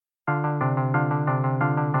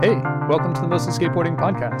Hey, welcome to the Mostly Skateboarding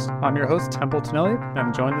Podcast. I'm your host, Templeton Elliott, and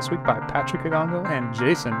I'm joined this week by Patrick Kigongo and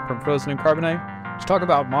Jason from Frozen and Carbonite to talk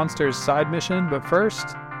about Monster's side mission. But first,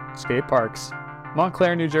 Skateparks.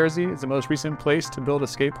 Montclair, New Jersey is the most recent place to build a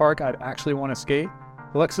skate park I'd actually want to skate.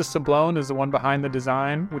 Alexis Sablone is the one behind the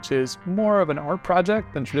design, which is more of an art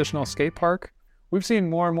project than traditional skate park. We've seen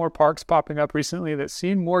more and more parks popping up recently that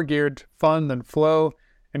seem more geared to fun than flow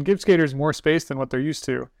and give skaters more space than what they're used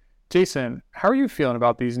to. Jason, how are you feeling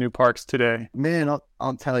about these new parks today? Man,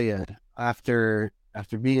 I'll tell you, after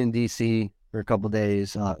being in DC for a couple of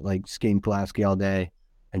days, like skating Pulaski all day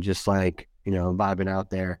and just vibing out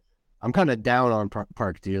there, I'm kind of down on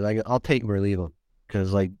parks, dude. Like, I'll take them or leave them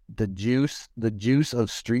because like the juice of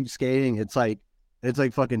street skating, it's like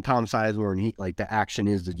fucking Tom Sizemore and Heat. Like, the action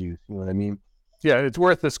is the juice. You know what I mean? Yeah, it's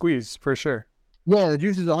worth the squeeze for sure. Yeah, the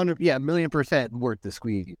juice is 1,000,000% worth the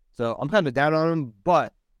squeeze. So I'm kind of down on them,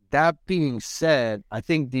 but that being said, I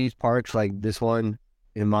think these parks like this one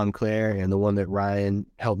in Montclair and the one that Ryan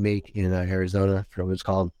helped make in Arizona, I forget what it's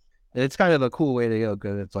called, it's kind of a cool way to go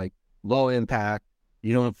because it's like low impact.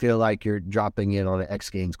 You don't feel like you're dropping in on an X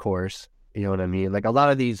Games course. You know what I mean? Like a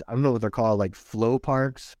lot of these, I don't know what they're called, like flow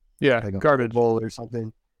parks. Yeah, like garbage bowl or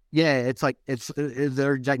something. Yeah, it's like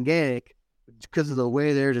they're gigantic because of the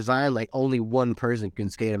way they're designed. Like only one person can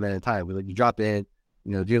skate them at a time. Like you drop in,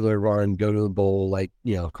 do a little run, go to the bowl,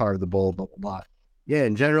 carve the bowl, blah, blah, blah. Yeah,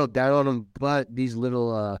 in general, down on them, but these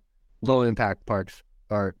little low-impact parks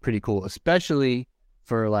are pretty cool, especially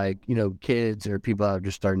for, kids or people that are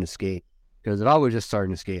just starting to skate. Because if I was just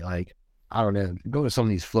starting to skate, I don't know, go to some of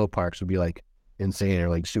these flow parks would be, insane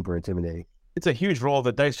or, super intimidating. It's a huge roll of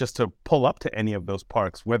the dice just to pull up to any of those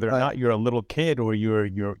parks, whether or not you're a little kid or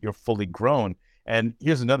you're fully grown. And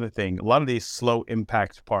here's another thing. A lot of these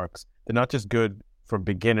slow-impact parks, they're not just good for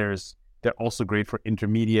beginners, they're also great for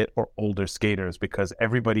intermediate or older skaters because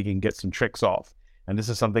everybody can get some tricks off. And this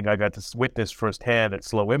is something I got to witness firsthand at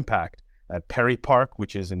Slow Impact at Perry Park,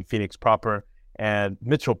 which is in Phoenix proper, and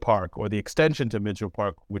Mitchell Park, or the extension to Mitchell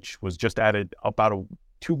Park, which was just added about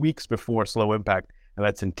 2 weeks before Slow Impact, and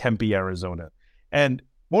that's in Tempe, Arizona. And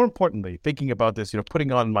more importantly, thinking about this,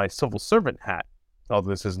 putting on my civil servant hat,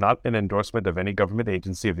 although this is not an endorsement of any government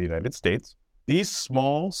agency of the United States, these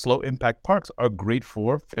small, slow-impact parks are great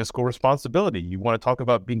for fiscal responsibility. You want to talk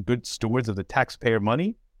about being good stewards of the taxpayer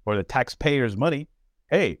money or the taxpayers' money?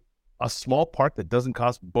 Hey, a small park that doesn't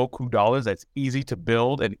cost beaucoup dollars, that's easy to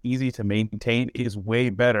build and easy to maintain is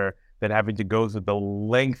way better than having to go through the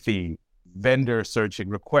lengthy vendor searching,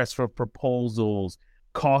 requests for proposals,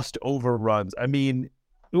 cost overruns. I mean,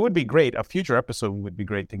 it would be great. A future episode would be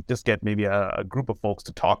great to just get maybe a group of folks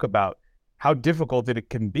to talk about how difficult it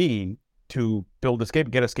can be to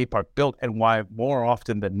get a skate park built, and why more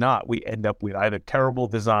often than not we end up with either terrible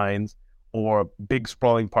designs or big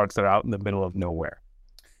sprawling parks that are out in the middle of nowhere.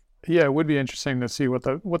 Yeah, it would be interesting to see what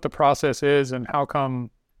the process is and how come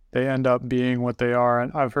they end up being what they are.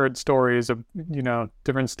 And I've heard stories of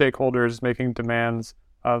different stakeholders making demands.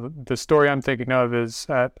 The story I'm thinking of is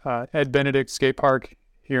at Ed Benedict Skate Park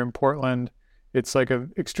here in Portland. It's like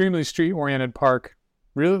an extremely street oriented park,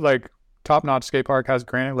 really top-notch skate park, has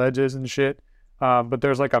granite ledges and shit, but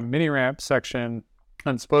there's a mini ramp section,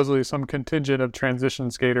 and supposedly some contingent of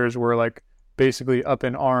transition skaters were basically up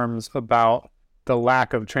in arms about the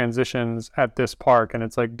lack of transitions at this park. And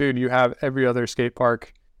it's dude, you have every other skate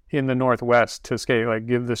park in the Northwest to skate.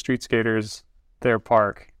 Give the street skaters their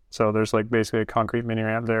park. So there's basically a concrete mini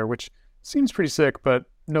ramp there, which seems pretty sick, but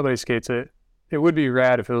nobody skates it. It would be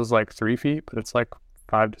rad if it was 3 feet, but it's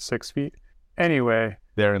 5 to 6 feet. Anyway,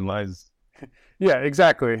 therein lies. Yeah,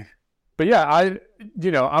 exactly. But yeah,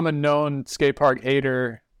 I'm a known skate park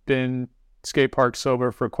hater, been skate park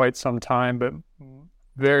sober for quite some time, but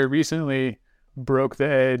very recently broke the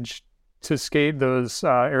edge to skate those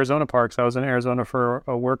Arizona parks. I was in Arizona for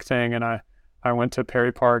a work thing, and I went to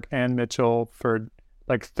Perry Park and Mitchell for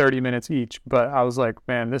 30 minutes each. But I was like,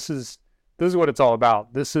 man, this is what it's all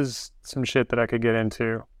about. This is some shit that I could get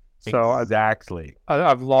into. So exactly.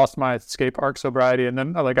 I've lost my skate park sobriety, and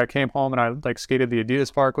then I came home and I skated the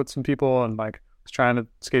Adidas park with some people, and was trying to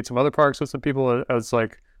skate some other parks with some people. I was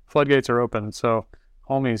floodgates are open. So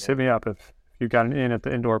homies, hit me up if you got an in at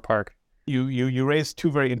the indoor park. You raised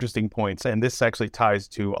two very interesting points, and this actually ties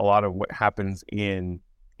to a lot of what happens in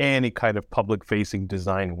any kind of public facing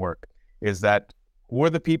design work, is that who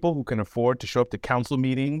are the people who can afford to show up to council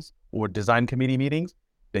meetings or design committee meetings?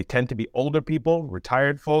 They tend to be older people,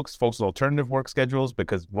 retired folks with alternative work schedules,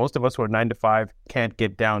 because most of us who are 9 to 5 can't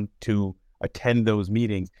get down to attend those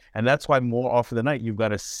meetings. And that's why more often than not, you've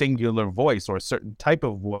got a singular voice or a certain type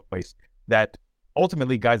of voice that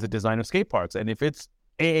ultimately guides the design of skate parks. And if it's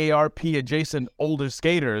AARP adjacent older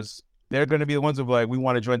skaters, they're going to be the ones who are like, we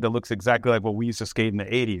want a joint that looks exactly like what we used to skate in the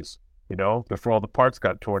 80s, before all the parks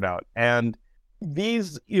got torn out. And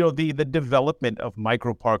these, the development of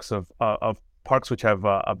micro parks, of parks which have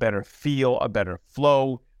a better feel, a better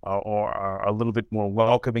flow, or are a little bit more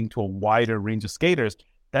welcoming to a wider range of skaters,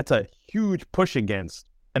 that's a huge push against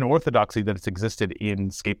an orthodoxy that's existed in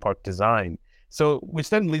skate park design. So, which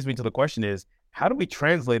then leads me to the question is, how do we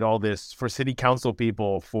translate all this for city council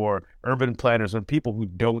people, for urban planners, and people who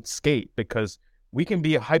don't skate? Because we can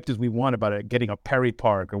be hyped as we want about it, getting a Perry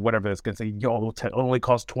Park or whatever that's going to say, it only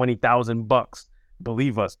costs $20,000.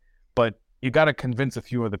 Believe us. But you got to convince a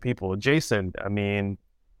few other people. Jason, I mean,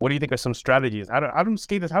 what do you think are some strategies? How do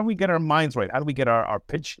skaters, how do we get our minds right? How do we get our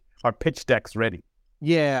pitch decks ready?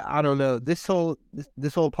 Yeah, I don't know. This whole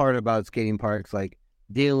part about skating parks, like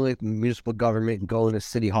dealing with municipal government and going to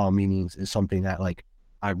city hall meetings, is something that like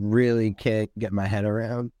I really can't get my head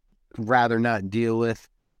around. Rather not deal with.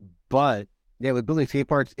 But yeah, with building skate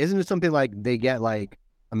parks, isn't it something like they get like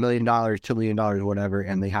 $1 million, $2 million, or whatever,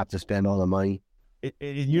 and they have to spend all the money? It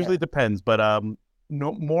usually depends, but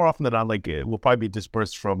no, more often than not, like it will probably be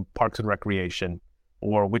dispersed from Parks and Recreation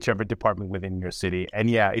or whichever department within your city. And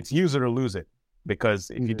yeah, it's use it or lose it,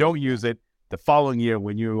 because if you don't use it, the following year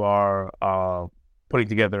when you are putting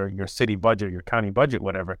together your city budget, your county budget,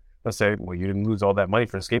 whatever, let's say, well, you didn't lose all that money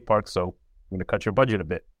for the skate park, so I'm going to cut your budget a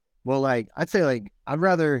bit. Well, like I'd say, like I'd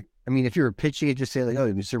rather. I mean, if you were pitching it, just say like, oh,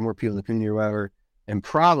 you can serve more people in the community or whatever, and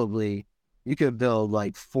probably you could build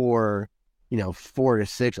like 4 to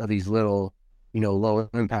 6 of these little, low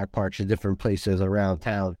impact parks in different places around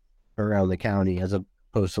town, around the county, as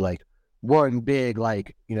opposed to like one big,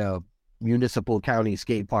 like, municipal county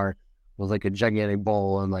skate park with like a gigantic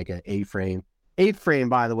bowl and like an A-frame. A-frame,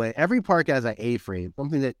 by the way, every park has an A-frame,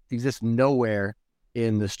 something that exists nowhere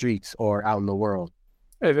in the streets or out in the world.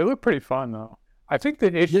 Hey, they look pretty fun though. I think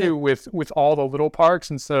the issue with all the little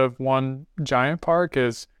parks instead of one giant park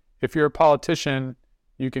is, if you're a politician,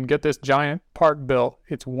 you can get this giant park built.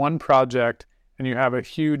 It's one project, and you have a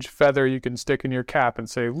huge feather you can stick in your cap and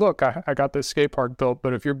say, look, I got this skate park built.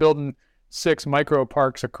 But if you're building 6 micro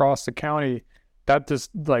parks across the county, that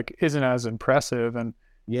just like isn't as impressive. And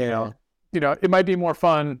it might be more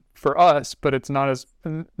fun for us, but it's not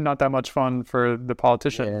that much fun for the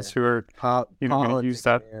politicians who are going to use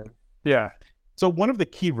that. Yeah. So one of the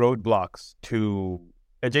key roadblocks to,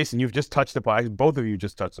 Jason, you've just touched upon, both of you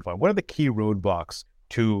just touched upon, one of the key roadblocks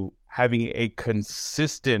to having a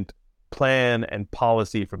consistent plan and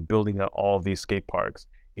policy for building all of these skate parks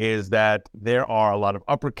is that there are a lot of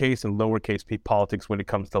uppercase and lowercase p politics when it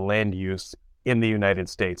comes to land use in the United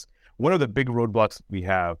States. One of the big roadblocks we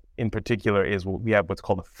have in particular is we have what's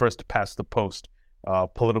called a first past the post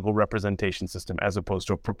political representation system, as opposed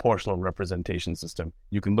to a proportional representation system.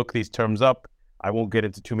 You can look these terms up. I won't get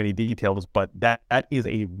into too many details, but that is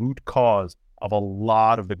a root cause of a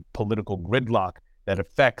lot of the political gridlock that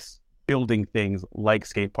affects building things like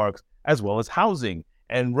skate parks, as well as housing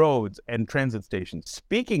and roads and transit stations.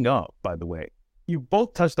 Speaking of, by the way, you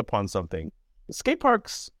both touched upon something. Skate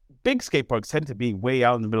parks, big skate parks, tend to be way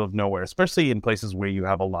out in the middle of nowhere, especially in places where you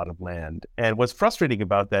have a lot of land. And what's frustrating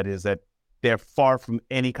about that is that they're far from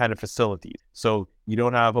any kind of facility. So you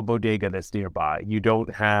don't have a bodega that's nearby. You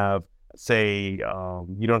don't have, say,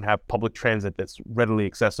 you don't have public transit that's readily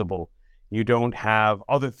accessible. You don't have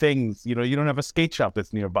other things, you don't have a skate shop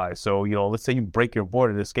that's nearby. So, let's say you break your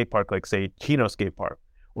board at a skate park, like say Chino Skate Park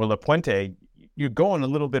or La Puente, you're going a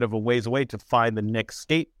little bit of a ways away to find the next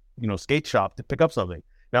skate shop to pick up something.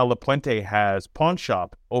 Now, La Puente has pawn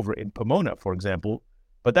shop over in Pomona, for example,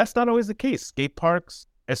 but that's not always the case. Skate parks,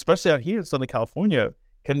 especially out here in Southern California,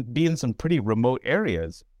 can be in some pretty remote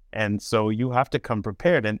areas. And so you have to come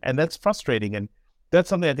prepared. And that's frustrating. And that's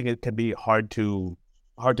something I think it can be hard to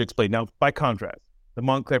explain. Now, by contrast, the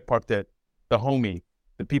Montclair Park that the homie,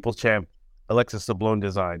 the people's champ, Alexis Sablon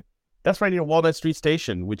designed, that's right near Walnut Street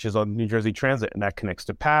Station, which is on New Jersey Transit, and that connects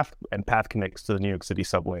to PATH, and PATH connects to the New York City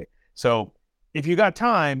subway. So if you got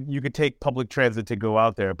time, you could take public transit to go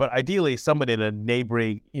out there. But ideally, someone in a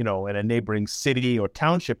neighboring city or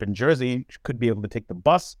township in Jersey could be able to take the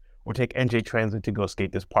bus or take NJ Transit to go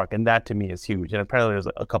skate this park. And that to me is huge. And apparently there's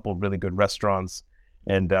a couple of really good restaurants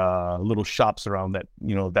and little shops around that,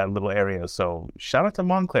 that little area. So shout out to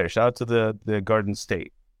Montclair, shout out to the Garden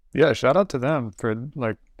State. Yeah, shout out to them for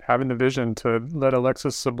like having the vision to let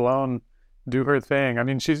Alexis Sablon do her thing. I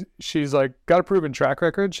mean, she's like got a proven track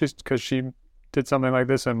record. Because she did something like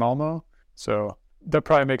this in Malmo. So that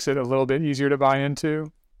probably makes it a little bit easier to buy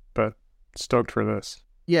into, but stoked for this.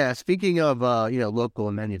 Yeah, speaking of, local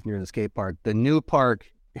amenities near the skate park, the new park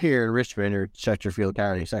here in Richmond or Chesterfield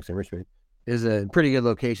County, Sexton, Richmond, is a pretty good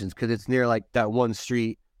locations because it's near like that one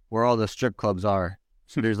street where all the strip clubs are.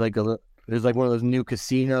 So there's like one of those new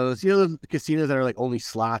casinos. You know those casinos that are like only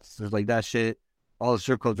slots? There's like that shit. All the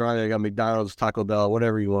strip clubs around there. You got McDonald's, Taco Bell,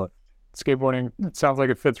 whatever you want. Skateboarding, it sounds like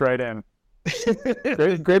it fits right in.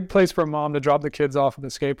 Great place for a mom to drop the kids off at the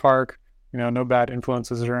skate park. No bad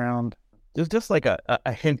influences around. There's just like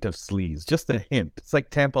a hint of sleaze, just a hint. It's like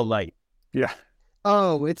Tampa Light. Yeah.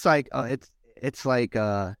 Oh, it's like it's like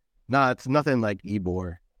it's nothing like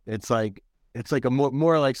Ybor. It's like a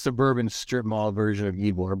more like suburban strip mall version of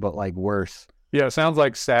Ybor, but like worse. Yeah, it sounds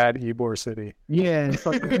like sad Ybor City. Yeah, it's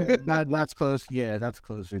like that's close. Yeah, that's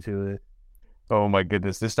closer to it. Oh my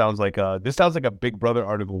goodness, this sounds like a Big Brother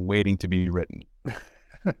article waiting to be written.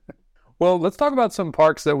 Well, let's talk about some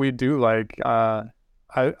parks that we do like.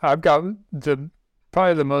 I've got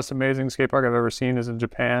probably the most amazing skate park I've ever seen is in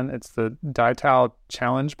Japan. It's the Daitao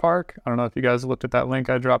Challenge Park. I don't know if you guys looked at that link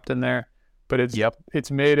I dropped in there, but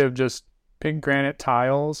it's made of just big granite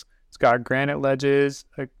tiles. It's got granite ledges,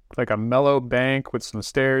 like a mellow bank with some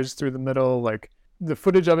stairs through the middle. Like the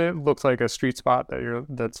footage of it looks like a street spot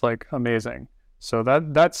that's like amazing. So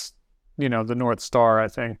that's the North Star, I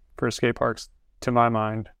think, for skate parks to my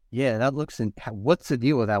mind. Yeah, that looks. What's the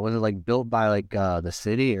deal with that? Was it like built by like the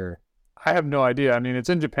city or? I have no idea. I mean, it's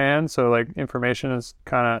in Japan, so like information is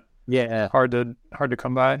kind of hard to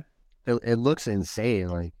come by. It looks insane.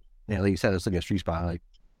 Like you said, it's like a street spot. Like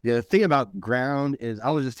the thing about ground is, I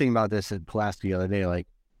was just thinking about this at Pulaski the other day. Like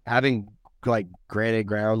having like granite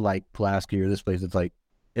ground like Pulaski or this place, it's like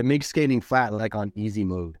it makes skating flat like on easy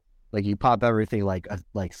mode. Like you pop everything like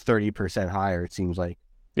 30% higher. It seems like.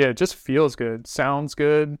 Yeah, it just feels good. Sounds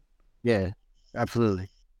good. Yeah, absolutely.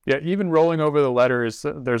 Yeah, even rolling over the letters,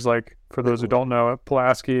 there's like, for those who don't know, at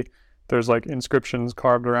Pulaski, there's like inscriptions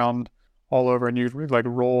carved around all over, and you like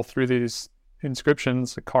roll through these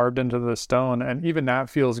inscriptions carved into the stone, and even that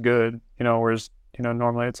feels good, whereas,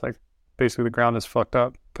 normally it's like basically the ground is fucked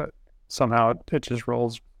up, but somehow it just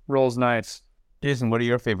rolls nice. Jason, what are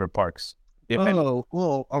your favorite parks?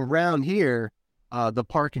 Well, around here, the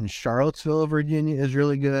park in Charlottesville, Virginia is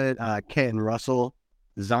really good. Kenton Russell,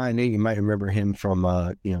 Zion, you might remember him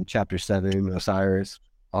from, Chapter 7, Osiris,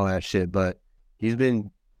 all that shit. But he's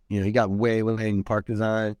been, he got way in park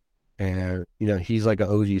design. And, he's like an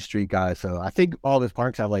OG street guy. So I think all his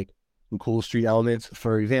parks have like some cool street elements.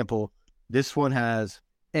 For example, this one has,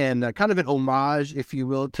 and kind of an homage, if you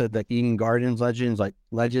will, to the Eden Gardens ledges,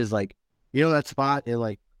 like that spot in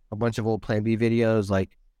like a bunch of old Plan B videos. Like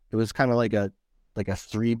it was kind of like a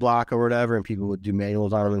 3 block or whatever, and people would do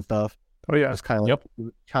manuals on them and stuff. Oh yeah, it's kind of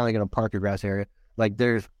like in a park or grass area. Like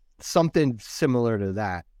there's something similar to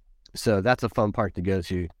that, so that's a fun park to go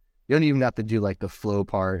to. You don't even have to do like the flow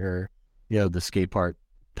part or the skate park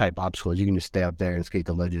type obstacles. You can just stay up there and skate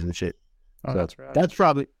the ledges and shit. Oh, so that's right. That's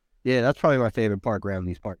probably my favorite park around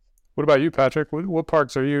these parks. What about you, Patrick? What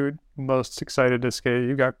parks are you most excited to skate?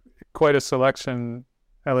 You got quite a selection,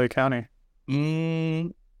 LA County.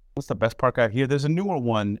 What's the best park out here? There's a newer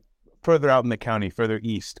one further out in the county, further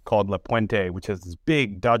east, called La Puente, which has this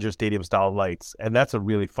big Dodger Stadium style lights. And that's a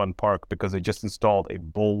really fun park because they just installed a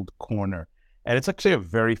bold corner. And it's actually a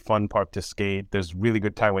very fun park to skate. There's really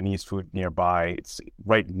good Taiwanese food nearby. It's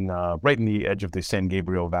right in the edge of the San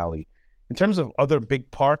Gabriel Valley. In terms of other big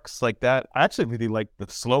parks like that, I actually really like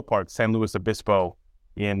the slow park, San Luis Obispo,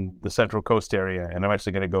 in the Central Coast area. And I'm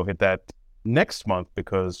actually going to go hit that next month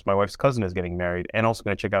because my wife's cousin is getting married, and also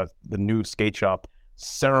going to check out the new skate shop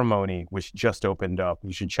Ceremony, which just opened up.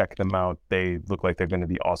 You should check them out. They look like they're going to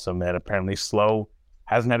be awesome. And apparently Slow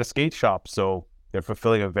hasn't had a skate shop, so they're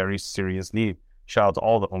fulfilling a very serious need. Shout out to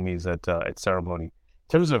all the homies at Ceremony. In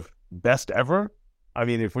terms of best ever, I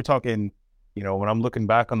mean, if we're talking, when I'm looking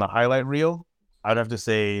back on the highlight reel, I'd have to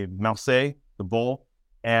say Marseille, the bowl,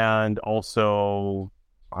 and also,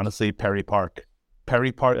 honestly, Perry Park.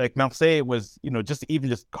 Like Marseille was,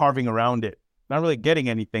 just carving around it. Not really getting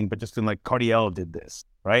anything, but just feeling like Cardiel did this,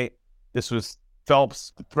 right? This was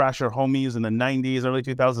Phelps, Thrasher homies in the 90s, early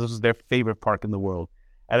 2000s. This was their favorite park in the world.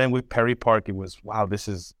 And then with Perry Park, it was, wow, this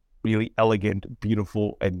is really elegant,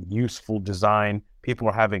 beautiful, and useful design. People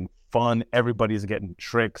are having fun. Everybody's getting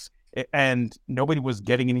tricks. And nobody was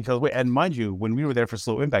getting in each other's way. And mind you, when we were there for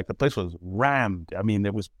Slow Impact, the place was rammed. I mean,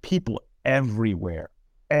 there was people everywhere.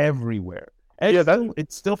 And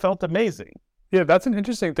it still felt amazing. Yeah, that's an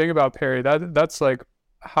interesting thing about Perry. That's like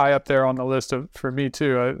high up there on the list for me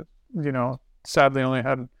too. I, sadly only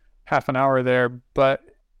had half an hour there, but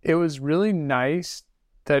it was really nice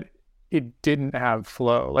that it didn't have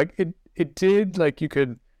flow. Like it did, like you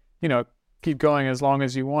could, keep going as long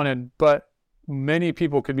as you wanted, but many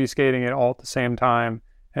people could be skating it all at the same time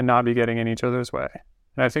and not be getting in each other's way.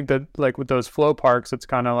 And I think that like with those flow parks, it's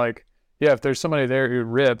kind of like, yeah, if there's somebody there who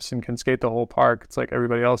rips and can skate the whole park, it's like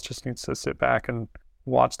everybody else just needs to sit back and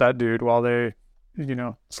watch that dude while they,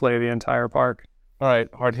 slay the entire park. All right,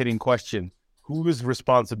 hard-hitting question. Whose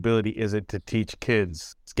responsibility is it to teach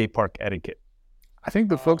kids skate park etiquette? I think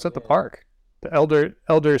the folks at the park, the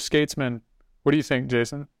elder skatesmen. What do you think,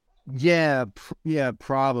 Jason? Yeah,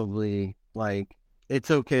 probably. Like,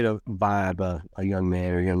 it's okay to vibe a young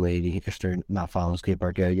man or a young lady if they're not following skate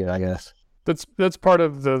park etiquette, I guess. That's part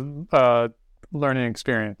of the learning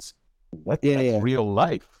experience. That's real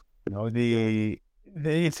life.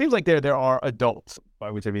 It seems like there are adults,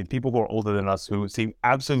 by which I mean people who are older than us, who seem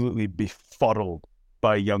absolutely befuddled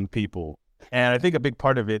by young people. And I think a big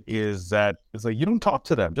part of it is that it's like, you don't talk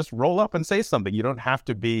to them. Just roll up and say something. You don't have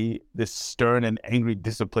to be this stern and angry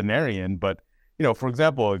disciplinarian. But, for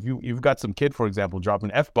example, if you've got some kid, for example,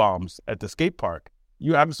 dropping F-bombs at the skate park,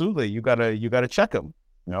 you gotta check them.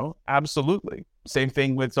 Absolutely. Same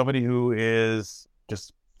thing with somebody who is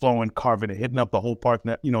just flowing, carving, hitting up the whole park,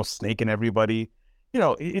 snaking everybody.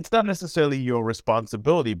 It's not necessarily your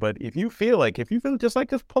responsibility, but if you feel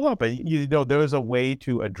just pull up and, there's a way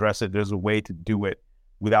to address it. There's a way to do it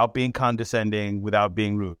without being condescending, without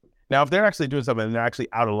being rude. Now, if they're actually doing something and they're actually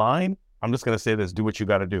out of line, I'm just going to say this, do what you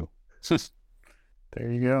got to do. There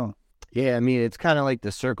you go. Yeah. I mean, it's kind of like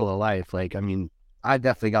the circle of life. Like, I mean, I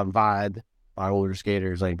definitely got vibed by older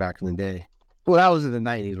skaters like back in the day. Well, that was in the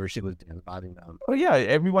 90s where shit was vibing them. Oh, yeah.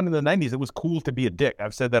 Everyone in the 90s, it was cool to be a dick.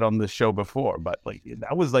 I've said that on this show before, but like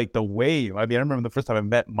that was like the wave. I mean, I remember the first time I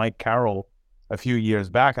met Mike Carroll a few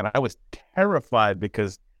years back, and I was terrified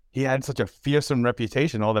because he had such a fearsome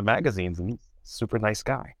reputation in all the magazines, and he's a super nice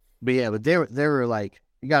guy. But yeah, they were like,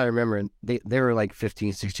 you got to remember, they were like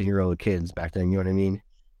 15, 16-year-old kids back then, you know what I mean?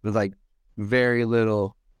 With like very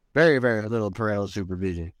little, very, very little parental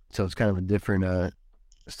supervision. So it's kind of a different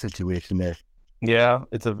situation there. Yeah,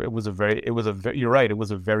 you're right. It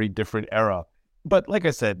was a very different era. But like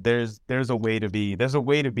I said, there's a way to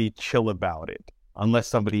be chill about it, unless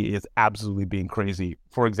somebody is absolutely being crazy.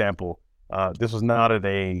 For example, this was not at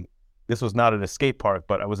a skate park,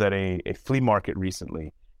 but I was at a flea market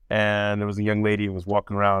recently, and there was a young lady who was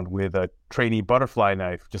walking around with a trainee butterfly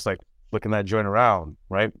knife, just like flicking that joint around,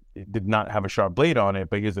 right? It did not have a sharp blade on it,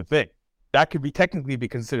 but here's the thing. That could technically be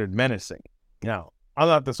considered menacing. Now, I'm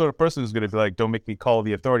not the sort of person who's going to be like, don't make me call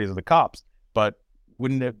the authorities or the cops. But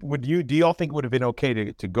do you all think it would have been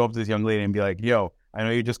okay to go up to this young lady and be like, yo, I know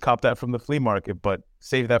you just copped that from the flea market, but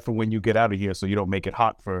save that for when you get out of here so you don't make it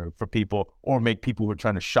hot for people or make people who are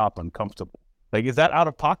trying to shop uncomfortable. Like, is that out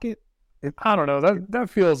of pocket? I don't know. That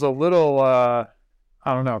feels a little, I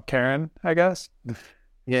don't know, Karen, I guess.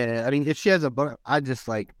 Yeah, I mean, if she has I'd just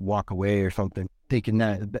like walk away or something, thinking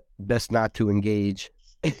that best not to engage.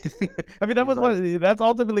 I mean, that's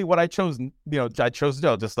ultimately what I chose. I chose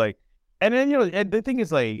to just like, and then and the thing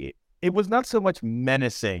is like, it was not so much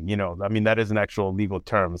menacing. I mean, that is an actual legal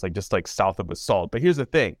term. It's like just like south of assault. But here's the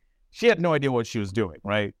thing: she had no idea what she was doing,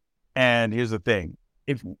 right? And here's the thing: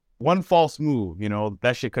 if one false move,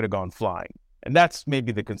 that shit could have gone flying, and that's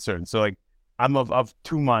maybe the concern. So like, I'm of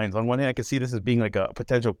two minds. On one hand, I can see this as being like a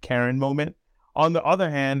potential Karen moment. On the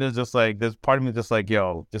other hand, there's part of me just like,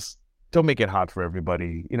 yo, just don't make it hot for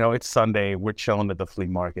everybody. It's Sunday. We're chilling at the flea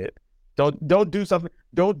market. Don't do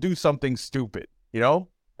something stupid.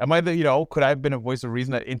 Am I could I have been a voice of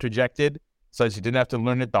reason that interjected so that you didn't have to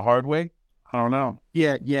learn it the hard way? I don't know.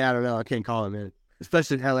 Yeah, I don't know. I can't call him in.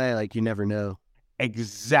 Especially in LA, like you never know.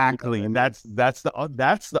 Exactly. And that's the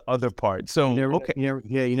other part. So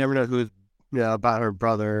you never know who's about her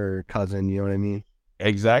brother or cousin, you know what I mean?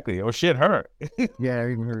 Exactly. Oh shit, her. Yeah,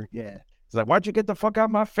 even her. Yeah. It's like, why'd you get the fuck out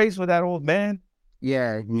of my face with that old man?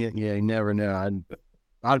 Yeah, you never know.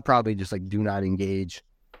 I'd probably just like do not engage.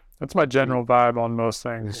 That's my general vibe on most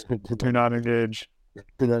things. Do not engage.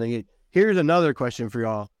 Do not engage. Here's another question for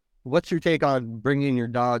y'all. What's your take on bringing your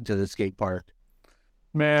dog to the skate park?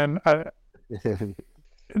 Man,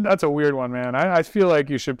 that's a weird one, man. I feel like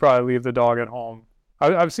you should probably leave the dog at home.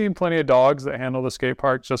 I've seen plenty of dogs that handle the skate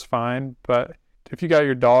park just fine, but if you got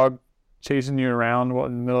your dog chasing you around in the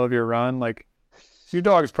middle of your run, like, your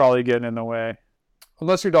dog's probably getting in the way.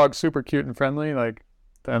 Unless your dog's super cute and friendly, like,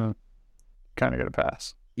 then kind of get a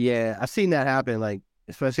pass. Yeah, I've seen that happen, like,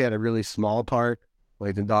 especially at a really small park.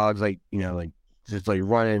 Like, the dog's, like, like, just, like,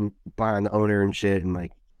 running behind the owner and shit, and,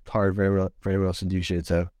 like, it's hard for everyone else to do shit,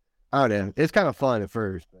 so, I don't know. It's kind of fun at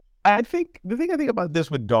first. I think, the thing I think about this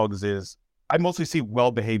with dogs is, I mostly see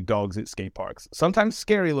well-behaved dogs at skate parks. Sometimes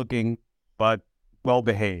scary looking, but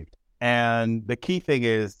well-behaved. And the key thing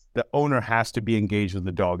is the owner has to be engaged with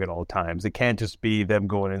the dog at all times. It can't just be them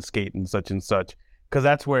going and skating such and such, because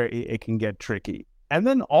that's where it can get tricky. And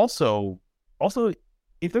then also,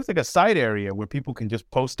 if there's like a side area where people can just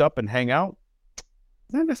post up and hang out,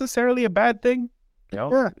 is that necessarily a bad thing? You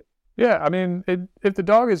know? Yeah. I mean, if the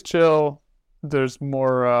dog is chill, there's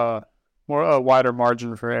more a wider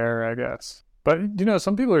margin for error, I guess. But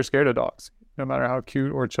some people are scared of dogs, no matter how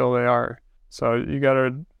cute or chill they are. So you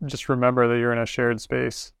gotta just remember that you're in a shared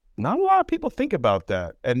space. Not a lot of people think about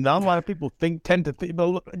that, and not a lot of people tend to think.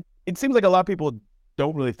 It seems like a lot of people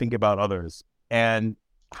don't really think about others and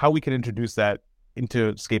how we can introduce that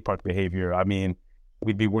into skate park behavior. I mean,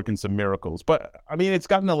 we'd be working some miracles, but I mean, it's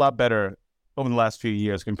gotten a lot better over the last few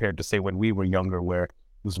years compared to say when we were younger, where it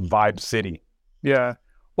was Vibe City. Yeah.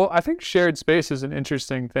 Well, I think shared space is an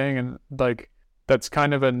interesting thing, and like that's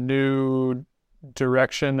kind of a new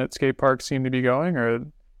direction that skate parks seem to be going, or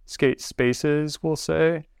skate spaces, we'll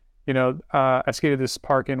say. I skated this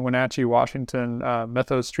park in Wenatchee, Washington,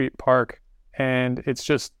 Metho Street Park, and it's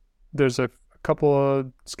just, there's a couple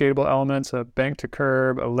of skatable elements, a bank to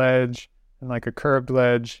curb, a ledge, and like a curved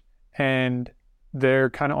ledge, and they're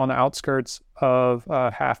kind of on the outskirts of a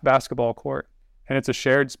half basketball court, and it's a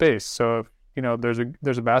shared space. So if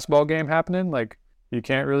there's a basketball game happening, like you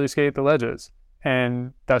can't really skate the ledges,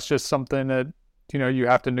 and that's just something that you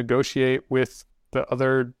have to negotiate with the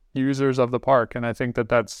other users of the park. And I think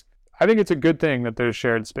it's a good thing that there's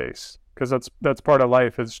shared space, because that's part of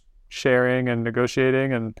life, is sharing and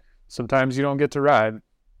negotiating. And sometimes you don't get to ride,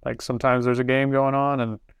 like sometimes there's a game going on,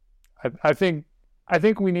 and I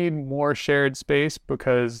think we need more shared space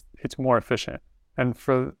because it's more efficient. And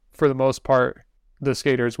for the most part, the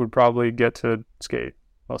skaters would probably get to skate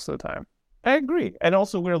most of the time. I agree. And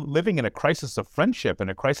also, we're living in a crisis of friendship and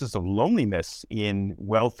a crisis of loneliness in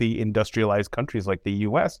wealthy, industrialized countries like the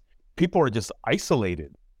U.S. People are just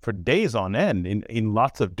isolated for days on end in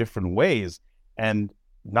lots of different ways, and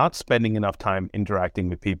not spending enough time interacting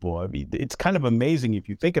with people. I mean, it's kind of amazing if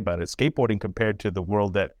you think about it. Skateboarding, compared to the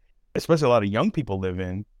world that especially a lot of young people live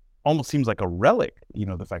in, almost seems like a relic.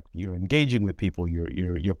 The fact that you're engaging with people,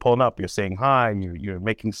 you're pulling up, you're saying hi, you're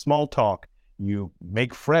making small talk. You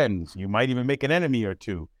make friends, you might even make an enemy or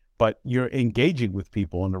two, but you're engaging with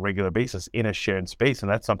people on a regular basis in a shared space.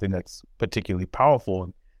 And that's something that's particularly powerful.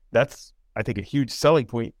 And that's, I think, a huge selling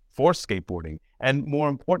point for skateboarding. And more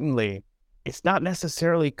importantly, it's not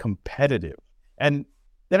necessarily competitive. And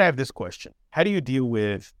then I have this question. How do you deal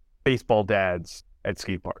with baseball dads at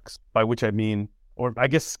skate parks? By which I mean, or I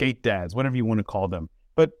guess skate dads, whatever you want to call them,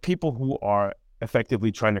 but people who are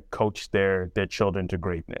effectively trying to coach their children to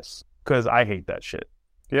greatness. Because I hate that shit.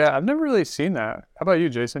 Yeah, I've never really seen that. How about you,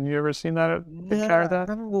 Jason? You ever seen that?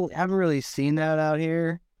 I haven't really seen that out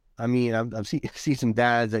here. I mean, I've seen some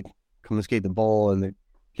dads that come and skate the bowl, and the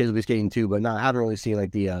kids will be skating too, but I haven't really seen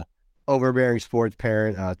like the overbearing sports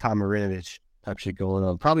parent, Tom Marinovich type shit going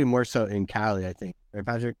on. Probably more so in Cali, I think. Right,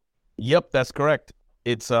 Patrick? Yep, that's correct.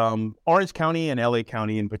 It's Orange County and LA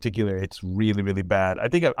County in particular. It's really, really bad. I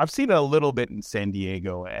think I've seen it a little bit in San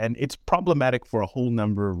Diego, and it's problematic for a whole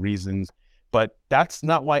number of reasons. But that's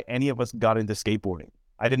not why any of us got into skateboarding.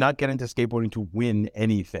 I did not get into skateboarding to win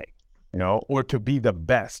anything, or to be the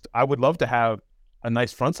best. I would love to have a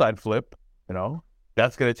nice frontside flip,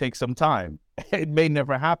 that's going to take some time. It may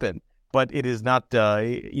never happen, but it is not,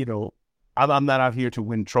 I'm not out here to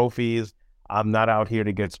win trophies. I'm not out here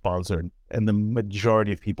to get sponsored. And the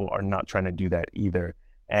majority of people are not trying to do that either.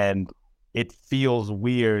 And it feels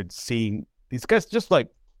weird seeing these guys just like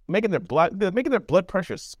making their blood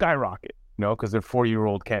pressure skyrocket, because their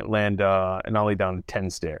 4-year-old can't land an ollie down a 10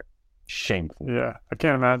 stair. Shameful. Yeah, I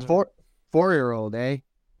can't imagine. 4-year-old, eh?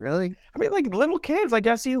 Really? I mean, like little kids. Like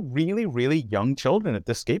I see really, really young children at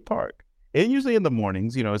the skate park. And usually in the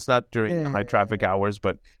mornings, it's not during high traffic hours,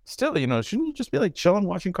 but still, shouldn't you just be like chilling,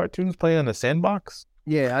 watching cartoons, playing in the sandbox?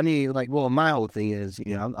 Yeah, I mean, my whole thing is,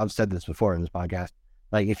 I've said this before in this podcast.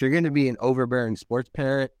 Like, if you're going to be an overbearing sports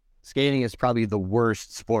parent, skating is probably the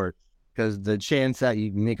worst sport, because the chance that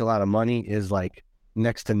you make a lot of money is like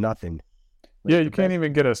next to nothing. Like, yeah, you can't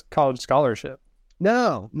even get a college scholarship.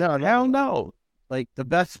 No. Hell no. Like, the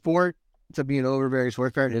best sport to be an overbearing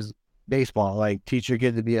sports parent is baseball. Like, teach your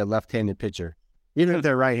kid to be a left-handed pitcher. Even if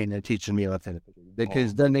they're right-handed, teach them to be a left-handed pitcher.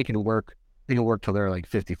 Because then they can work till they're like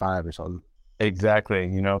 55 or something.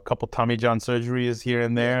 Exactly. A couple Tommy John surgeries here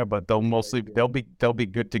and there, but they'll be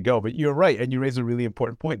good to go. But you're right, and you raise a really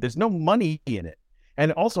important point. There's no money in it.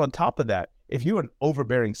 And also on top of that, if you're an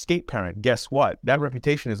overbearing skate parent, guess what? That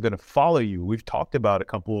reputation is going to follow you. We've talked about a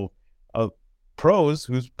couple of pros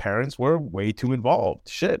whose parents were way too involved.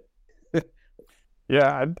 Shit.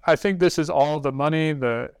 Yeah, I think this is all the money,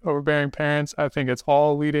 the overbearing parents. I think it's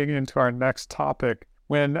all leading into our next topic.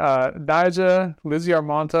 When Nyjah, Lizzie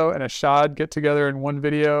Armanto, and Ashad get together in one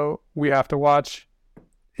video, we have to watch,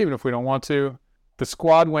 even if we don't want to. The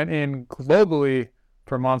squad went in globally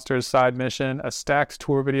for Monster's side mission, a stacked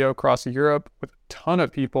tour video across Europe with a ton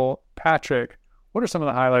of people. Patrick, what are some of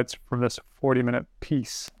the highlights from this 40-minute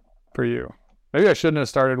piece for you? Maybe I shouldn't have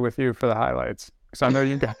started with you for the highlights, because I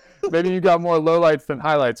know maybe you got more lowlights than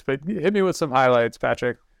highlights, but hit me with some highlights,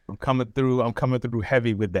 Patrick. I'm coming through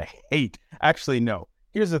heavy with the hate. Actually, no.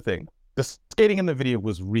 Here's the thing. The skating in the video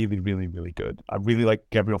was really, really, really good. I really like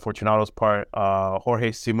Gabriel Fortunato's part.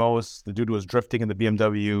 Jorge Simos, the dude who was drifting in the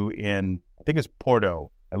BMW in, I think it's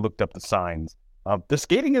Porto. I looked up the signs. The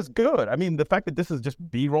skating is good. I mean, the fact that this is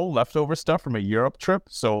just B-roll leftover stuff from a Europe trip,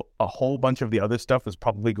 so a whole bunch of the other stuff is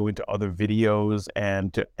probably going to other videos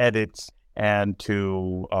and to edits and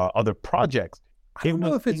to other projects. I don't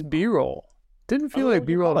know if it's B-roll. Didn't feel like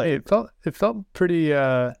B-roll. It felt pretty.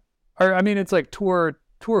 It's like tour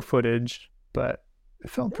footage, but it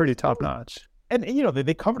felt pretty top notch. And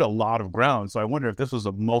they covered a lot of ground, so I wonder if this was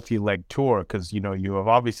a multi-leg tour because you have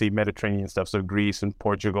obviously Mediterranean stuff, so Greece and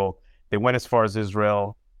Portugal. They went as far as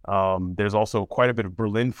Israel. There's also quite a bit of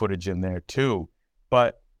Berlin footage in there too.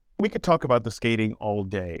 But we could talk about the skating all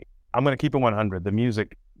day. I'm going to keep it 100. The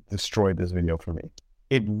music destroyed this video for me.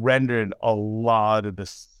 It rendered a lot of the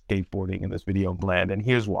skateboarding in this video bland. And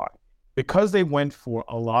here's why. Because they went for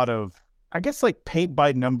a lot of, I guess, like paint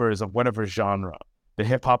by numbers of whatever genre. The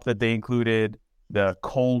hip hop that they included, the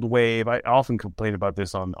cold wave. I often complain about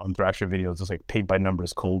this on Thrasher videos. It's like paint by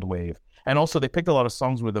numbers, cold wave. And also they picked a lot of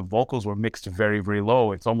songs where the vocals were mixed very, very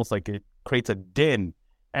low. It's almost like it creates a din.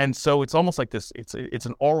 And so it's almost like this, it's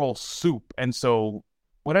an oral soup. And so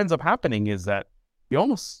what ends up happening is that you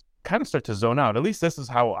almost kind of start to zone out. At least this is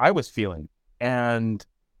how I was feeling. And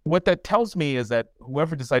what that tells me is that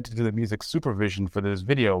whoever decided to do the music supervision for this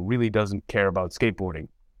video really doesn't care about skateboarding.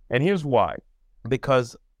 And here's why.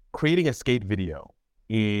 Because creating a skate video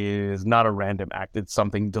is not a random act. It's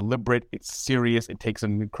something deliberate. It's serious. It takes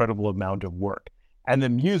an incredible amount of work. And the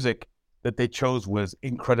music that they chose was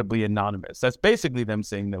incredibly anonymous. That's basically them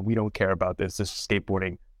saying that we don't care about this. This is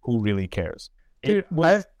skateboarding. Who really cares? Dude,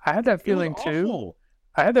 I had that feeling too. Awful.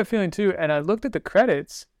 I had that feeling too. And I looked at the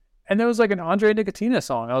credits and there was like an Andre Nicotina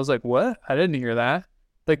song. I was like, what? I didn't hear that.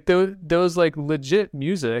 Like there was like legit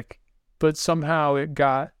music, but somehow it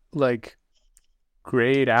got like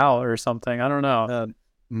grayed out or something. I don't know.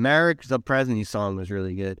 Marek Zapresny's song was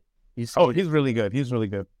really good. He's really good. He's really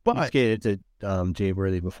good. But he skated to Jay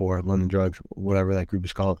Worthy before, London Drugs, whatever that group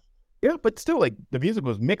is called. Yeah, but still, like, the music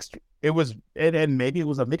was mixed. It was, and maybe it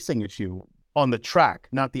was a mixing issue on the track,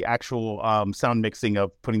 not the actual sound mixing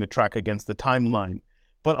of putting the track against the timeline.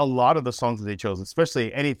 But a lot of the songs that they chose,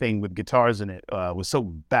 especially anything with guitars in it, was so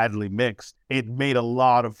badly mixed. It made a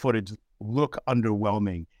lot of footage look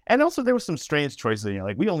underwhelming. And also, there were some strange choices.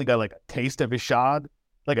 Like, we only got like a taste of Ishad,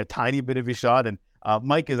 like a tiny bit of Ishad. And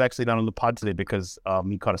Mike is actually not on the pod today because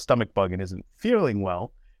he caught a stomach bug and isn't feeling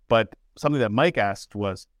well. But something that Mike asked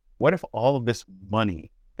was, what if all of this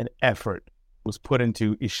money and effort was put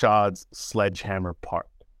into Ishad's sledgehammer part?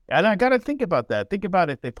 And I got to think about that. Think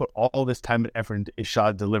about if they put all this time and effort into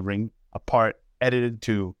Ishad delivering a part edited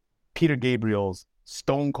to Peter Gabriel's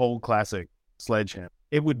stone cold classic Sledgehammer.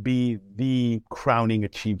 It would be the crowning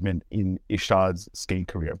achievement in Ishad's skate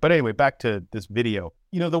career. But anyway, back to this video.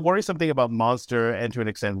 The worrisome thing about Monster and to an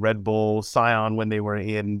extent Red Bull, Scion, when they were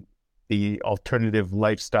in the alternative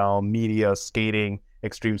lifestyle media skating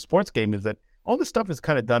extreme sports game is that all this stuff is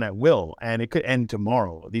kind of done at will and it could end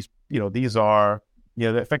tomorrow. These are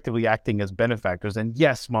they're effectively acting as benefactors. And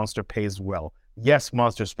yes, Monster pays well. Yes,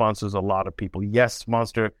 Monster sponsors a lot of people. Yes,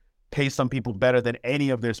 Monster pays some people better than any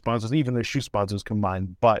of their sponsors, even their shoe sponsors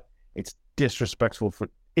combined. But it's disrespectful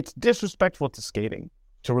to skating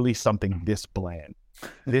to release something this bland,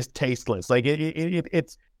 this tasteless. Like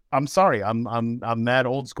it's. I'm sorry. I'm mad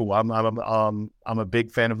old school. I'm a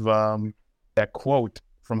big fan of that quote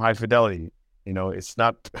from High Fidelity. It's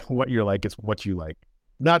not what you're like, it's what you like.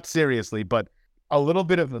 Not seriously, but a little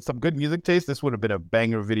bit of some good music taste, this would have been a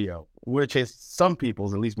banger video. Would have chased some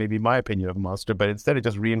people's, at least maybe my opinion of Monster, but instead it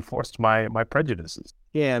just reinforced my prejudices.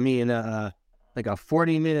 Yeah, I mean, like a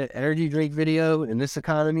 40-minute energy drink video in this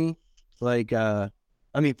economy,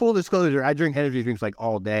 full disclosure, I drink energy drinks like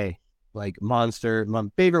all day. Like Monster, my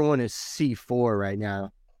favorite one is C4 right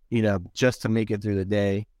now, just to make it through the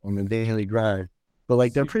day on the daily grind. But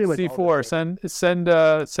like they're pretty much C4.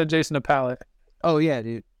 Send Jason a pallet. Oh yeah,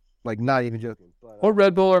 dude. Like not even joking. But, or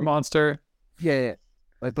Red Bull or Monster. Yeah.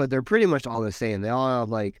 But they're pretty much all the same. They all have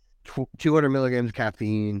like 200 milligrams of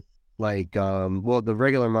caffeine. Like, well, the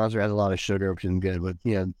regular Monster has a lot of sugar, which isn't good, but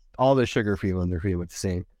all the sugar-free ones are pretty much the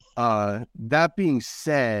same. That being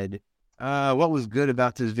said, what was good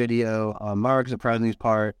about this video? Mark Zaprezny's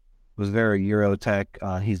part was very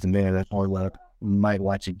Eurotech. He's the man that might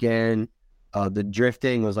watch again. The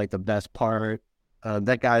drifting was like the best part.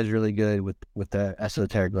 That guy's really good with the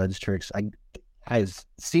esoteric ledge tricks.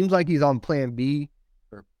 Seems like he's on Plan B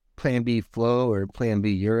or Plan B Flow or Plan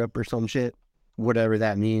B Europe or some shit, whatever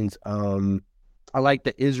that means. I like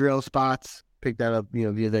the Israel spots. Picked that up,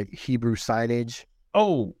 via the Hebrew signage.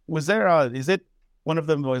 Oh, was there? Is it one of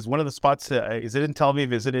them? Was one of the spots? Is it in Tel Aviv?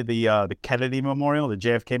 Visited the Kennedy Memorial, the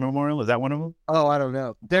JFK Memorial? Is that one of them? Oh, I don't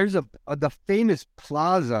know. There's the famous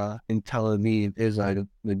plaza in Tel Aviv is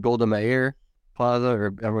the Golda Meir Plaza,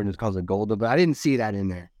 or everyone just calls it Golda, but I didn't see that in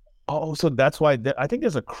there. Oh, so that's why I think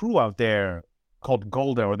there's a crew out there called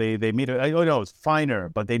Golda, or they made a. I don't know, it's Finer,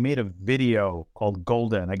 but they made a video called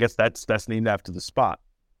Golda, and I guess that's named after the spot.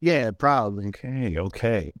 Yeah, probably.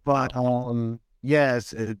 Okay. But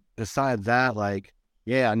yes. Besides that, I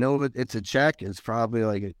know it's a check. It's probably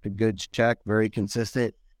like a good check, very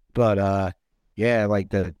consistent. But like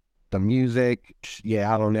the music,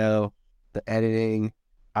 I don't know. The editing,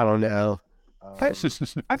 I don't know. I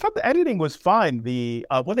thought the editing was fine. The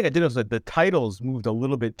one thing I did was that the titles moved a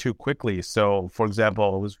little bit too quickly. So, for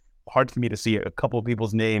example, it was hard for me to see a couple of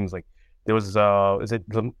people's names. Like there was, is it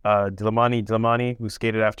Dlamani, who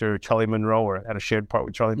skated after Charlie Monroe or had a shared part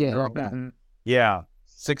with Charlie Monroe? Mm-hmm. Yeah,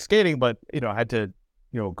 sick skating, but I had to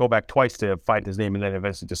go back twice to find his name, and then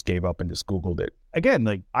eventually just gave up and just Googled it.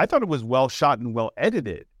 Again, I thought it was well shot and well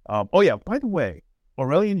edited. Oh yeah, by the way,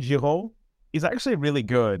 Aurélien Giraud is actually really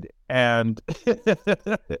good, and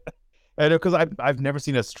because I've never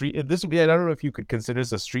seen a street. I don't know if you could consider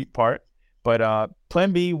this a street part, but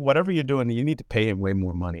Plan B, whatever you're doing, you need to pay him way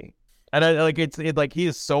more money. And he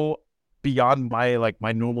is so beyond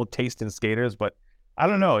my normal taste in skaters, but I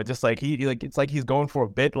don't know. It's just it's like he's going for a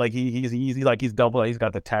bit. Like he's double. He's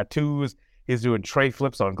got the tattoos. He's doing tray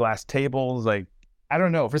flips on glass tables. I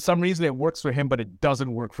don't know. For some reason, it works for him, but it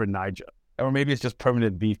doesn't work for Nyjah. Or maybe it's just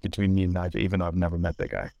permanent beef between me and Nyjah, even though I've never met that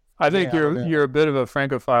guy. I think you're a bit of a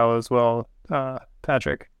Francophile as well,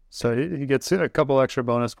 Patrick. So he gets a couple extra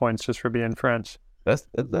bonus points just for being French.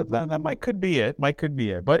 That could be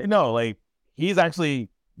it. But no, he's actually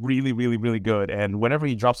really, really, really good. And whenever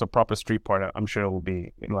he drops a proper street part, I'm sure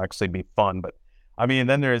it'll actually be fun. But I mean,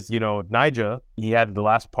 then there's Nyjah. He had the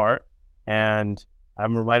last part, and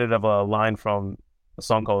I'm reminded of a line from a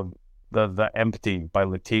song called "The Empty" by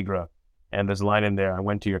Le Tigre. And there's a line in there: "I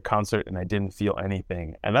went to your concert and I didn't feel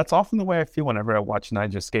anything." And that's often the way I feel whenever I watch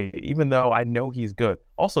Nyjah skate, even though I know he's good.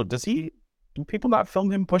 Also, do people not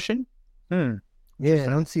film him pushing? Yeah, I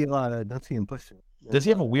don't see him pushing. Does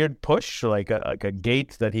he have a weird push, like a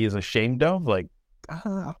gait that he is ashamed of? I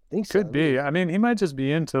think so. Could be. I mean, he might just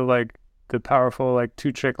be into the powerful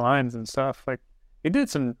two trick lines and stuff. He did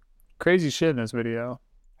some crazy shit in this video.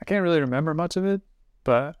 I can't really remember much of it,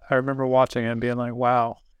 but I remember watching it and being like,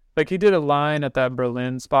 wow. He did a line at that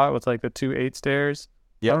Berlin spot with the 2 8 stairs.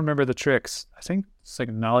 Yeah. I don't remember the tricks. I think it's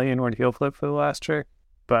nollie inward heel flip for the last trick,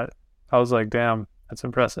 but I was like, damn, that's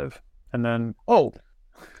impressive. And then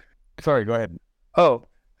sorry, go ahead.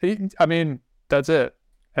 I mean, that's it.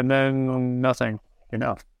 And then nothing,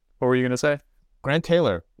 What were you going to say? Grant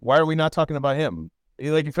Taylor. Why are we not talking about him?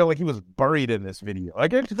 You felt like he was buried in this video. I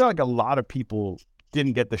felt like a lot of people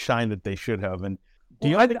didn't get the shine that they should have. And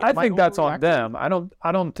I think that's on them. I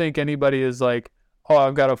don't think anybody is I've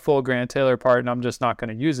got a full Grant Taylor part and I'm just not going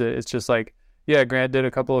to use it. It's just Grant did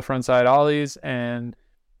a couple of frontside ollies and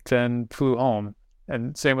then flew home.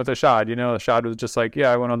 And same with Ashad. Ashad was just I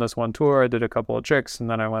went on this one tour, I did a couple of tricks, and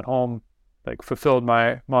then I went home, fulfilled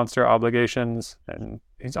my monster obligations, and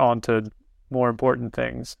he's on to more important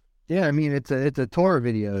things. Yeah, I mean, it's a tour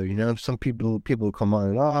video, Some people come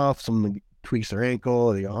on and off, some tweaks their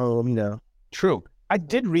ankle, they go home, True. I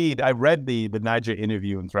read the Nyjah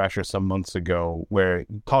interview in Thrasher some months ago where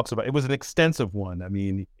he talks about, it was an extensive one. I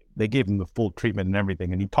mean, they gave him the full treatment and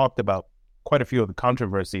everything, and he talked about quite a few of the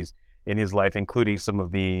controversies in his life, including some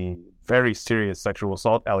of the very serious sexual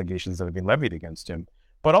assault allegations that have been levied against him.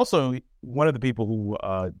 But also, one of the people who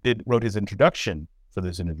wrote his introduction for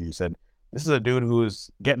this interview said, this is a dude who's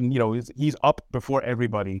getting, he's up before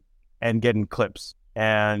everybody and getting clips.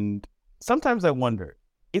 And sometimes I wonder,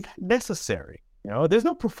 is that necessary? There's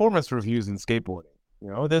no performance reviews in skateboarding.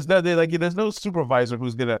 There's no supervisor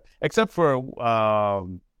who's gonna, except for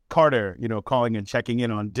Carter, calling and checking in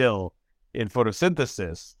on Dill in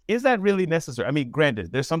photosynthesis. Is that really necessary? I mean,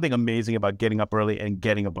 granted, there's something amazing about getting up early and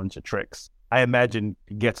getting a bunch of tricks. I imagine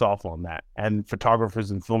gets off on that. And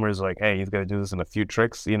photographers and filmers are like, hey, he's going to do this in a few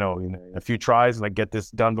tricks, in a few tries, and like get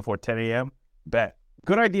this done before 10 a.m. Bet.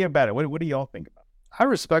 Good idea, bad. What do y'all think about it? I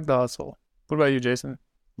respect the hustle. What about you, Jason?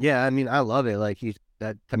 Yeah, I mean, I love it. Like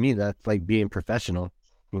to me, that's like being professional,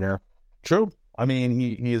 True. I mean,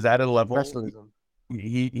 he is at a level. Professionalism.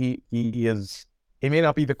 He is. He may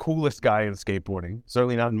not be the coolest guy in skateboarding,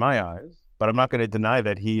 certainly not in my eyes. But I'm not going to deny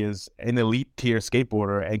that he is an elite tier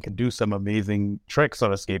skateboarder and can do some amazing tricks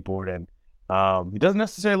on a skateboard. And he doesn't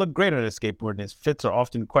necessarily look great on a skateboard, and his fits are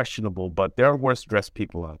often questionable. But there are worse dressed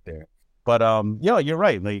people out there. But yeah, you're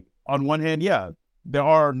right. Like on one hand, yeah, there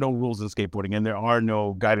are no rules in skateboarding, and there are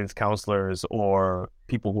no guidance counselors or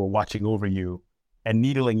people who are watching over you and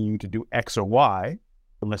needling you to do X or Y,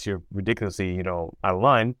 unless you're ridiculously, out of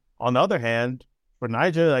line. On the other hand, for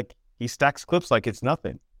Nigel, like he stacks clips like it's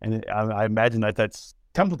nothing. And I imagine that's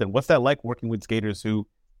Templeton. What's that like working with skaters who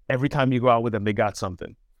every time you go out with them, they got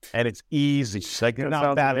something, and it's easy. Like they're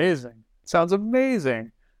not bad. Amazing. Sounds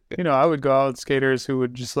amazing. I would go out with skaters who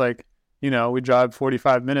would just like, we drive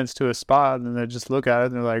 45 minutes to a spot and they just look at it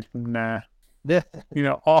and they're like, nah.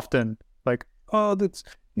 Often like, oh, that's,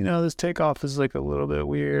 this takeoff is like a little bit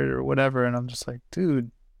weird or whatever. And I'm just like, dude,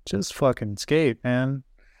 just fucking skate, man.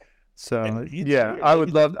 So yeah, I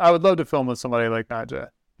would love to film with somebody like Naja.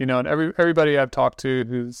 And everybody I've talked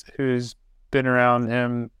to who's been around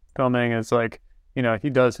him filming is like, he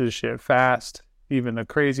does his shit fast, even the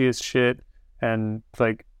craziest shit, and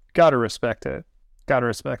like, gotta respect it.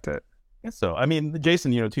 Yes, so I mean,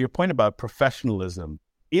 Jason, to your point about professionalism,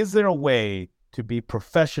 is there a way to be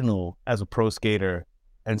professional as a pro skater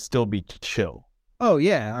and still be chill? Oh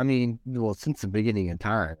yeah, I mean, well, since the beginning of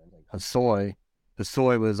time, Hosoi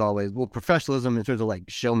was always professionalism in terms of like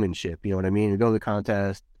showmanship. You know what I mean? You go to the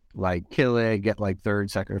contest, like kill it, get like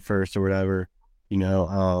third, second, first, or whatever.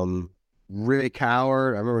 Rick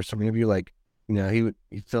Howard. I remember some of you like, he'd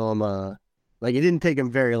film. Like it didn't take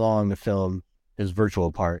him very long to film his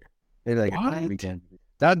virtual part. Maybe like a weekend.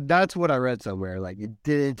 That's what I read somewhere. Like it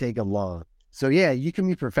didn't take him long. So yeah, you can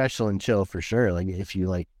be professional and chill for sure. Like if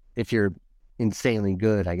you're insanely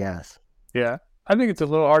good, I guess. Yeah. I think it's a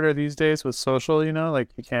little harder these days with social, like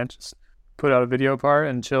you can't just put out a video part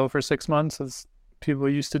and chill for 6 months as people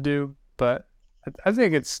used to do. But I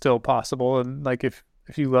think it's still possible. And like, if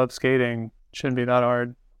you love skating, it shouldn't be that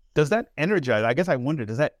hard. Does that energize? I guess I wonder,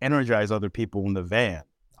 does that energize other people in the van?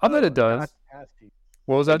 I bet it does.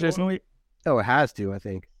 What was that, Jason? Oh, it has to, I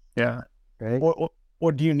think. Yeah. Right.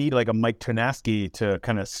 Or do you need like a Mike Ternaski to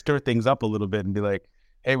kind of stir things up a little bit and be like,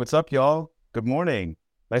 hey, what's up, y'all? Good morning.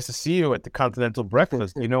 Nice to see you at the Continental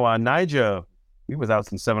Breakfast. Nija, he was out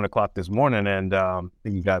since 7 o'clock this morning, and I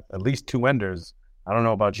think he got at least 2 enders. I don't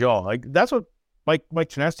know about y'all. Like that's what Mike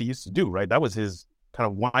Ternaski used to do, right? That was his kind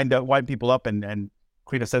of wind people up and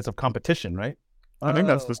create a sense of competition, right? I think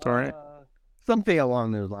that's the story. Something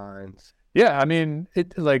along those lines. Yeah, I mean,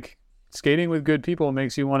 it like skating with good people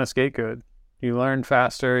makes you want to skate good. You learn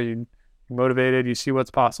faster. You're motivated. You see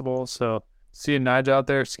what's possible. So seeing Nigel out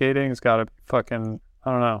there skating has got to fucking,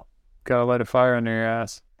 I don't know, got to light a fire under your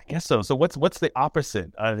ass. I guess so. So what's the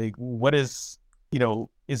opposite? I think what is,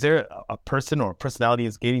 is there a person or a personality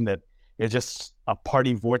in skating that is just a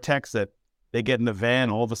party vortex that they get in the van,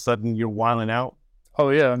 all of a sudden you're wilding out? Oh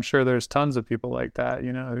yeah, I'm sure there's tons of people like that,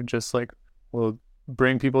 who just like will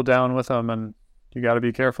bring people down with them, and you got to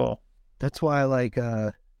be careful. That's why, like,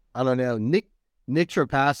 I don't know, Nick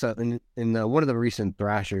Trapassa in one of the recent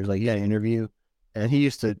Thrashers, like, interview, and he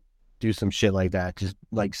used to do some shit like that, just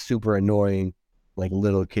like super annoying, like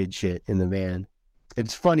little kid shit in the van.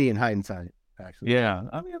 It's funny in hindsight, actually. Yeah,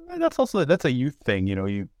 I mean that's a youth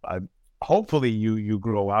thing, hopefully you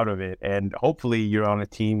grow out of it, and hopefully you're on a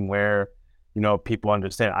team where people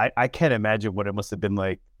understand. I can't imagine what it must have been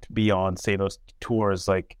like to be on, say, those tours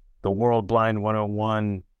like the World Blind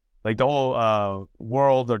 101, like the whole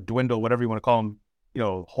World or Dwindle, whatever you want to call them,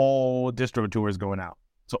 whole distro tours going out.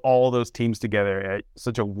 So all those teams together,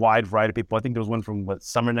 such a wide variety of people. I think there was one from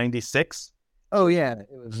summer '96. Oh yeah, it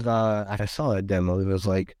was. I saw a demo. It was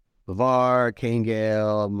like LeVar, Kane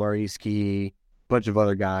Gale, Mariski, bunch of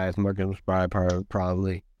other guys, Marcus Spry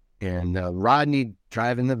probably, and Rodney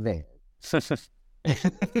driving the van.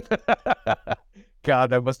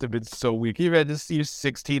 God, that must have been so weak. You had to see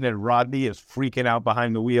 16 and Rodney is freaking out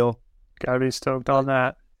behind the wheel. Gotta be stoked on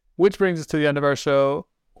that. Which brings us to the end of our show,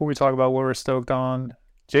 where we talk about what we're stoked on.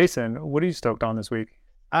 Jason, what are you stoked on this week?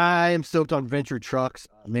 I am stoked on Venture Trucks,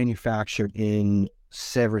 manufactured in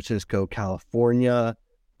San Francisco, California.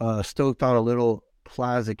 Stoked on a little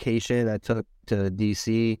plazacation I took to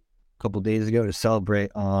DC a couple days ago to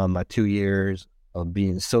celebrate my 2 years of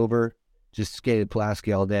being sober. Just skated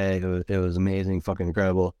Pulaski all day. It was amazing, fucking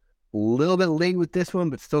incredible. A little bit late with this one,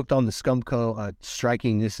 but stoked on the Scumco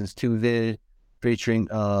Striking Distance 2 vid featuring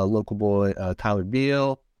local boy Tyler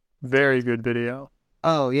Beal. Very good video.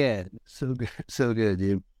 Oh, yeah. So good,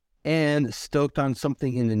 dude. And stoked on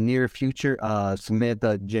something in the near future.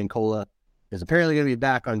 Samantha Jancola is apparently going to be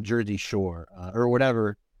back on Jersey Shore, or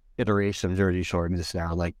whatever iteration of Jersey Shore exists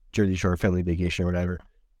now, like Jersey Shore Family Vacation or whatever.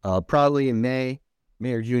 Probably in May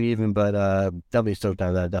or June even, but definitely stoked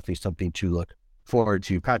on that. Definitely something to look forward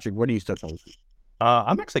to. Patrick, what are you stoked on?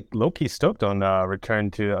 I'm actually low-key stoked on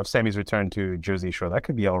Sammy's return to Jersey Shore. That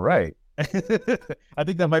could be all right. I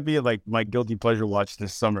think that might be like my guilty pleasure watch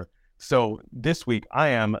this summer. So this week, I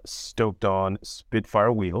am stoked on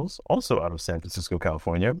Spitfire Wheels, also out of San Francisco,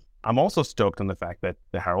 California. I'm also stoked on the fact that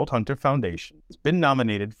the Harold Hunter Foundation has been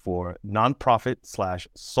nominated for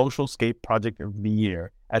Nonprofit/Social Skate Project of the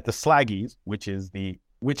Year at the Slaggies, which is the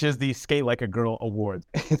Skate Like a Girl Awards,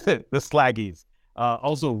 the Slaggies.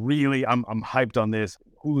 Also, really, I'm hyped on this.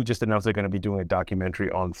 Hulu just announced they're going to be doing a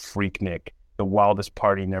documentary on Freaknik, the wildest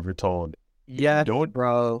party never told. Yeah,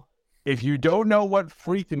 bro. If you don't know what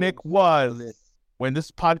Freaknik was, when this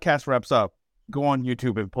podcast wraps up, go on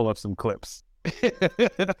YouTube and pull up some clips.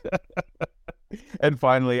 And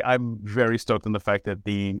finally, I'm very stoked on the fact that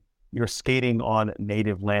your Skating on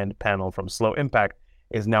Native Land panel from Slow Impact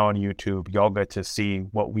is now on YouTube. Y'all get to see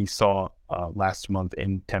what we saw last month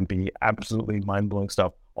in Tempe. Absolutely mind-blowing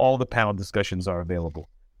stuff. All the panel discussions are available.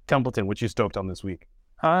 Templeton, what you stoked on this week?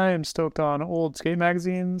 I'm stoked on old skate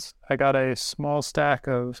magazines. I got a small stack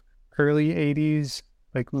of early 80s,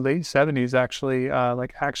 like late 70s actually,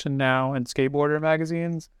 like Action Now and Skateboarder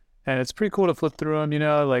magazines. And it's pretty cool to flip through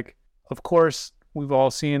them, like, of course, we've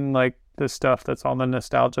all seen like the stuff that's on the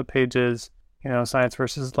nostalgia pages, Science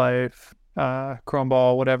versus Life,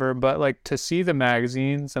 Chromeball, whatever. But like to see the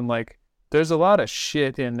magazines and like, there's a lot of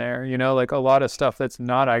shit in there, like a lot of stuff that's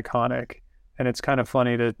not iconic. And it's kind of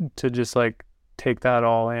funny to just like take that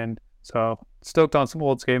all in. So stoked on some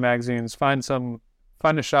old skate magazines. Find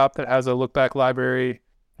a shop that has a look back library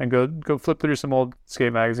and go flip through some old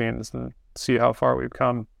skate magazines and see how far we've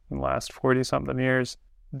come in the last 40 something years.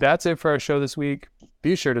 That's it for our show this week.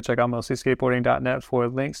 Be sure to check out mostlyskateboarding.net for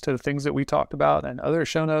links to the things that we talked about and other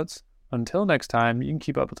show notes. Until next time, you can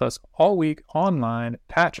keep up with us all week online.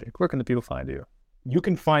 Patrick, where can the people find you? You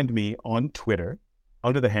can find me on Twitter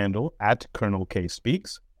under the handle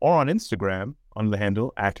 @ColonelKSpeaks, or on Instagram under the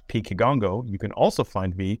handle @PKigongo. You can also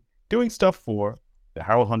find me doing stuff for the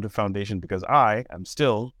Harold Hunter Foundation because I am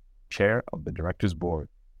still chair of the director's board.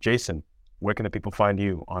 Jason, where can the people find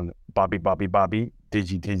you on Bobby,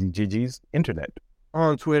 Gigi's internet?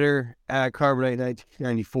 On Twitter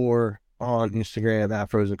 @Carbonite1994, on Instagram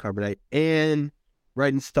 @FrozenCarbonite, and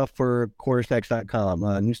writing stuff for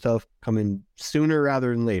quartersnacks.com. New stuff coming sooner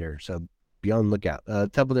rather than later, so be on the lookout.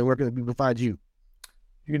 Templeton, where can the people find you?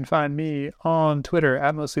 You can find me on Twitter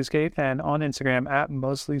 @MostlySkate and on Instagram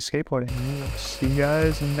 @MostlySkateboarding. See you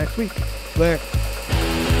guys next week. Later.